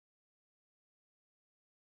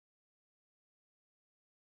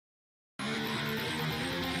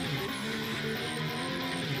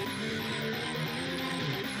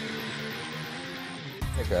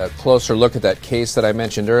Take a closer look at that case that I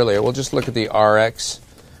mentioned earlier. We'll just look at the RX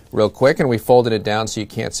real quick, and we folded it down so you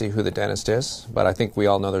can't see who the dentist is, but I think we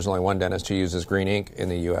all know there's only one dentist who uses green ink in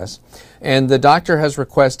the U.S. And the doctor has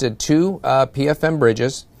requested two PFM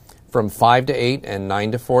bridges from 5 to 8 and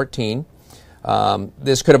 9 to 14.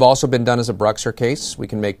 This could have also been done as a Bruxer case. We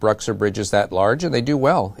can make Bruxer bridges that large, and they do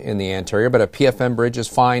well in the anterior, but a PFM bridge is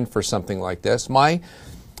fine for something like this. My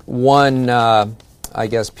one, I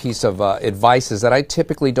guess, piece of advice is that I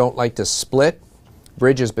typically don't like to split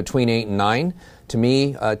bridges between 8 and 9. To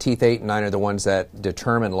me, teeth 8 and 9 are the ones that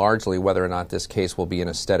determine largely whether or not this case will be an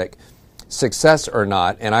aesthetic success or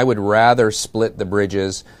not, and I would rather split the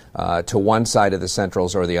bridges to one side of the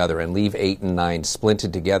centrals or the other and leave 8 and 9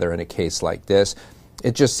 splinted together in a case like this.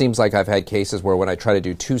 It just seems like I've had cases where when I try to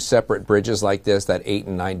do two separate bridges like this, that 8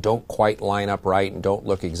 and 9 don't quite line up right and don't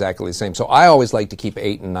look exactly the same. So I always like to keep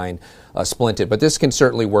 8 and 9 splinted, but this can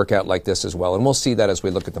certainly work out like this as well, and we'll see that as we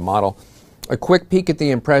look at the model. A quick peek at the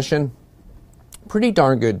impression. Pretty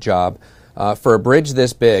darn good job for a bridge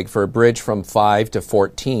this big, for a bridge from 5 to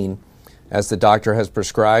 14, as the doctor has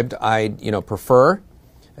prescribed. I prefer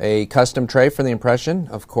a custom tray for the impression.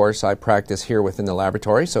 Of course, I practice here within the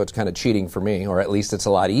laboratory, so it's kind of cheating for me, or at least it's a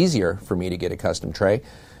lot easier for me to get a custom tray.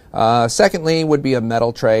 Secondly would be a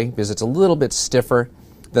metal tray, because it's a little bit stiffer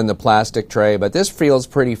than the plastic tray, but this feels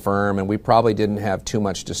pretty firm, and we probably didn't have too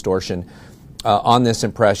much distortion on this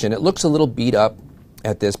impression. It looks a little beat up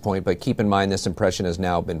at this point, but keep in mind this impression has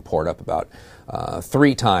now been poured up about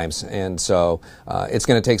 3 times, and so it's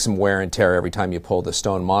going to take some wear and tear every time you pull the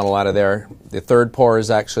stone model out of there. The third pour is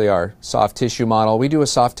actually our soft tissue model. We do a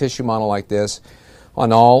soft tissue model like this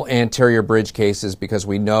on all anterior bridge cases because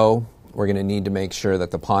we know we're going to need to make sure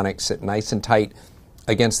that the ponics sit nice and tight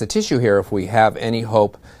against the tissue here if we have any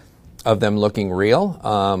hope of them looking real.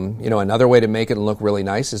 Another way to make it look really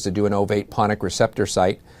nice is to do an ovate ponic receptor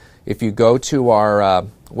site. If you go to our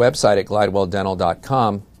website at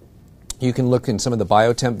glidewelldental.com, you can look in some of the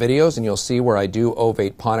Biotemp videos and you'll see where I do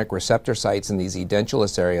ovate ponic receptor sites in these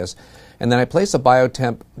edentulous areas. And then I place a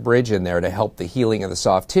Biotemp bridge in there to help the healing of the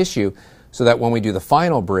soft tissue so that when we do the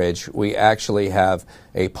final bridge, we actually have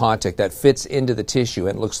a pontic that fits into the tissue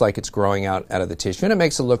and it looks like it's growing out of the tissue. And it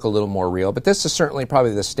makes it look a little more real. But this is certainly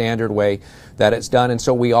probably the standard way that it's done. And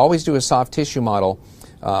so we always do a soft tissue model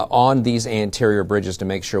on these anterior bridges to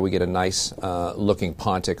make sure we get a nice looking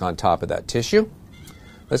pontic on top of that tissue.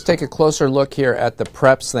 Let's take a closer look here at the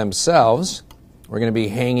preps themselves. We're going to be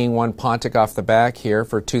hanging one pontic off the back here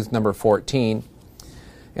for tooth number 14.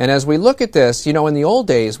 And as we look at this, in the old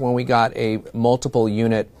days when we got a multiple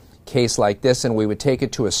unit case like this and we would take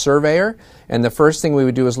it to a surveyor, and the first thing we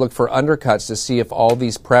would do is look for undercuts to see if all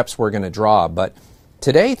these preps were going to draw. But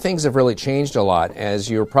today things have really changed a lot, as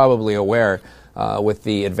you're probably aware. With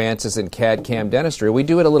the advances in CAD/CAM dentistry, we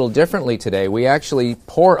do it a little differently today. We actually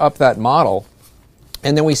pour up that model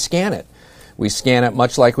and then we scan it. We scan it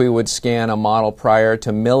much like we would scan a model prior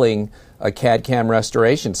to milling a CAD/CAM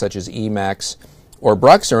restoration such as Emax or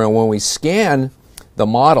Bruxer. And when we scan the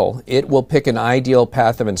model, it will pick an ideal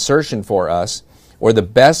path of insertion for us, or the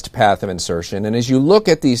best path of insertion. And as you look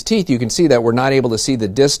at these teeth, you can see that we're not able to see the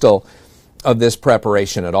distal of this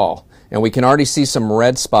preparation at all. And we can already see some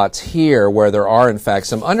red spots here where there are, in fact,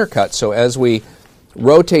 some undercuts. So as we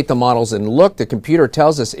rotate the models and look, the computer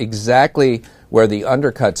tells us exactly where the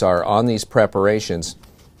undercuts are on these preparations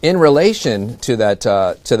in relation to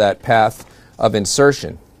that path of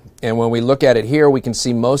insertion. And when we look at it here, we can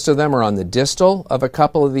see most of them are on the distal of a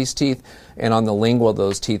couple of these teeth and on the lingual of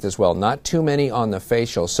those teeth as well. Not too many on the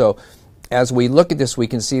facial. So as we look at this, we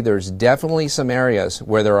can see there's definitely some areas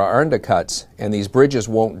where there are undercuts and these bridges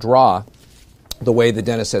won't draw the way the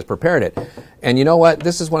dentist has prepared it. And you know what?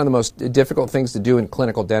 This is one of the most difficult things to do in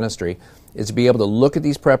clinical dentistry, is to be able to look at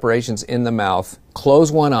these preparations in the mouth,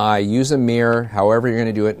 close one eye, use a mirror, however you're going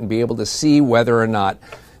to do it, and be able to see whether or not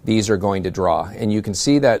these are going to draw. And you can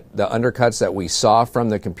see that the undercuts that we saw from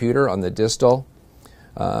the computer on the distal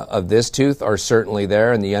of this tooth are certainly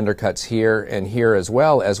there, and the undercuts here and here as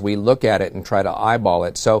well as we look at it and try to eyeball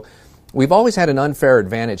it. So we've always had an unfair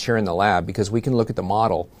advantage here in the lab because we can look at the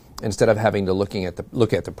model instead of having to look at the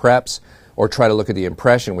preps or try to look at the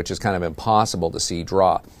impression, which is kind of impossible to see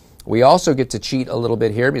draw. We also get to cheat a little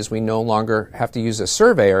bit here because we no longer have to use a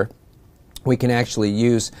surveyor. We can actually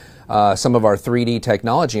use some of our 3D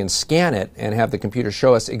technology and scan it and have the computer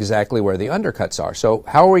show us exactly where the undercuts are. So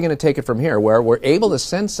how are we going to take it from here, where we're able to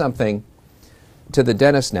send something to the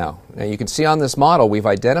dentist now? Now you can see on this model we've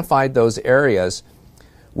identified those areas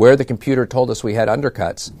where the computer told us we had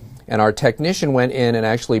undercuts, and our technician went in and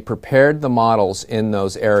actually prepared the models in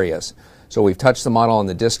those areas. So we've touched the model on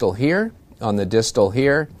the distal here, on the distal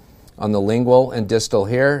here, on the lingual and distal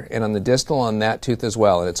here, and on the distal on that tooth as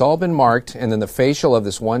well. And it's all been marked, and then the facial of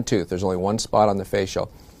this one tooth, there's only one spot on the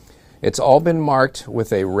facial. It's all been marked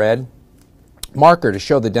with a red marker to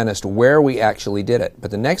show the dentist where we actually did it. But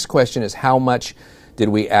the next question is, how much did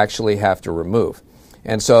we actually have to remove?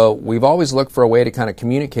 And so we've always looked for a way to kind of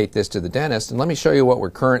communicate this to the dentist, and let me show you what we're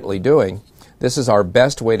currently doing. This is our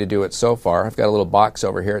best way to do it so far. I've got a little box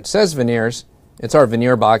over here. It says veneers. It's our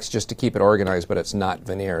veneer box just to keep it organized, but it's not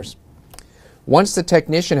veneers. Once the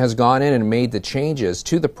technician has gone in and made the changes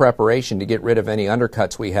to the preparation to get rid of any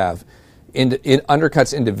undercuts we have,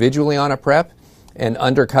 undercuts individually on a prep and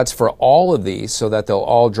undercuts for all of these so that they'll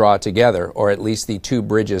all draw together, or at least the two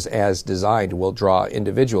bridges as designed will draw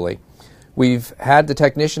individually. We've had the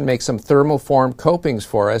technician make some thermoform copings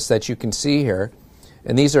for us that you can see here,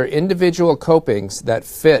 and these are individual copings that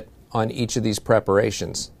fit on each of these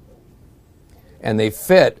preparations. And they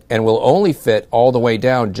fit and will only fit all the way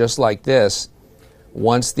down just like this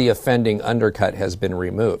once the offending undercut has been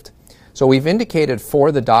removed. So we've indicated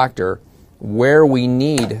for the doctor where we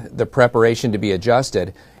need the preparation to be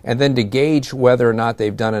adjusted, and then to gauge whether or not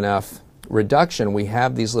they've done enough reduction, we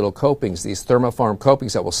have these little copings, these thermoform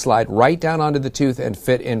copings that will slide right down onto the tooth and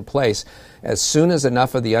fit in place as soon as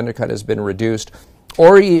enough of the undercut has been reduced,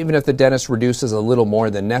 or even if the dentist reduces a little more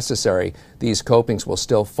than necessary, these copings will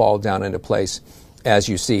still fall down into place as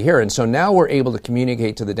you see here. And so now we're able to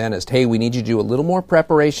communicate to the dentist, hey, we need you to do a little more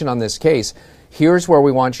preparation on this case. Here's where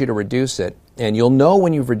we want you to reduce it. And you'll know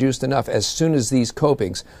when you've reduced enough as soon as these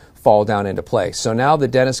copings fall down into place. So now the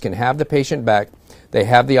dentist can have the patient back. They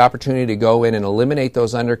have the opportunity to go in and eliminate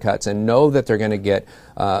those undercuts and know that they're going to get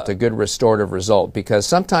a good restorative result. Because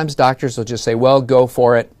sometimes doctors will just say, well, go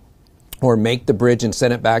for it, or make the bridge and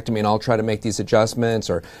send it back to me and I'll try to make these adjustments,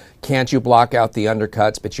 or can't you block out the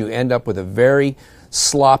undercuts? But you end up with a very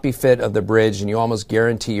sloppy fit of the bridge and you almost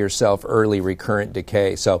guarantee yourself early recurrent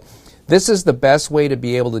decay. So this is the best way to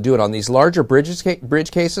be able to do it. On these larger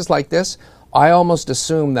bridge cases like this, I almost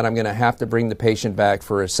assume that I'm going to have to bring the patient back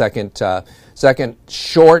for a second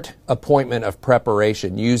short appointment of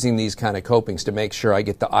preparation using these kind of copings to make sure I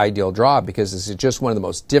get the ideal draw, because this is just one of the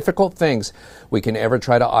most difficult things we can ever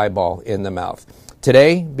try to eyeball in the mouth.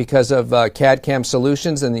 Today, because of CAD/CAM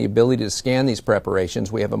solutions and the ability to scan these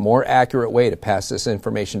preparations, we have a more accurate way to pass this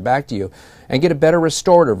information back to you and get a better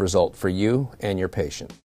restorative result for you and your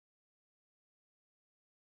patient.